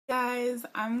guys,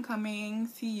 I'm coming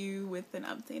to you with an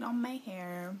update on my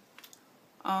hair.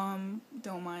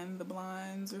 Don't mind the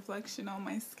blonde's reflection on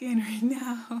my skin right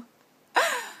now.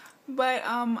 But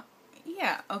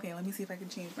yeah, okay, let me see if I can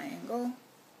change my angle.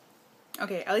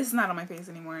 Okay, at least it's not on my face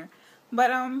anymore.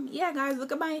 But yeah guys,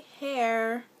 look at my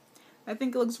hair. I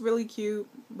think it looks really cute,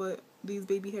 but these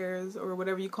baby hairs or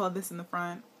whatever you call this in the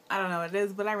front, I don't know what it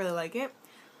is, but I really like it.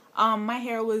 My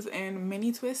hair was in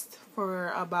mini twist for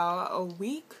about a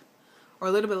week or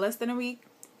a little bit less than a week,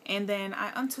 and then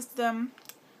I untwisted them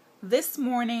this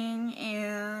morning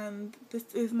and this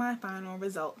is my final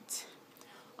result.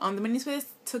 The mini twist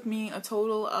took me a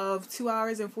total of 2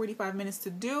 hours and 45 minutes to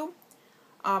do.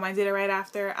 I did it right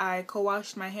after I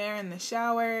co-washed my hair in the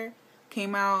shower,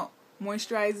 came out,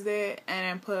 moisturized it,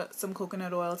 and put some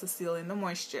coconut oil to seal in the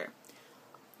moisture.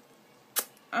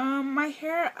 My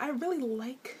hair, I really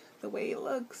like the way it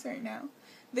looks right now.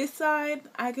 This side,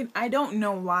 I don't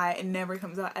know why it never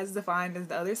comes out as defined as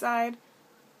the other side.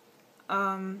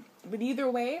 But either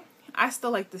way, I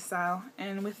still like this style.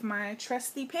 And with my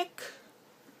trusty pick,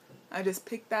 I just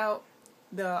picked out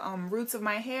the roots of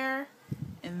my hair,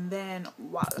 and then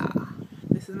voila,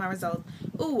 this is my result.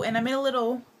 Ooh, and I made a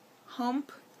little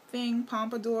hump thing,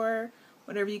 pompadour,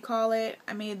 whatever you call it.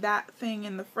 I made that thing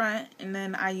in the front, and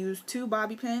then I used 2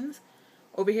 bobby pins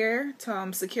over here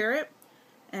to secure it.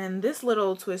 And this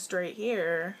little twist right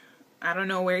here, I don't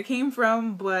know where it came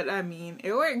from, but I mean,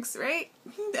 it works, right?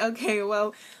 Okay,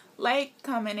 well, like,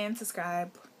 comment, and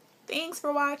subscribe. Thanks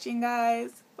for watching,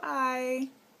 guys. Bye.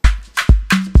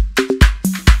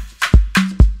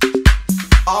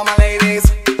 All my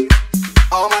ladies,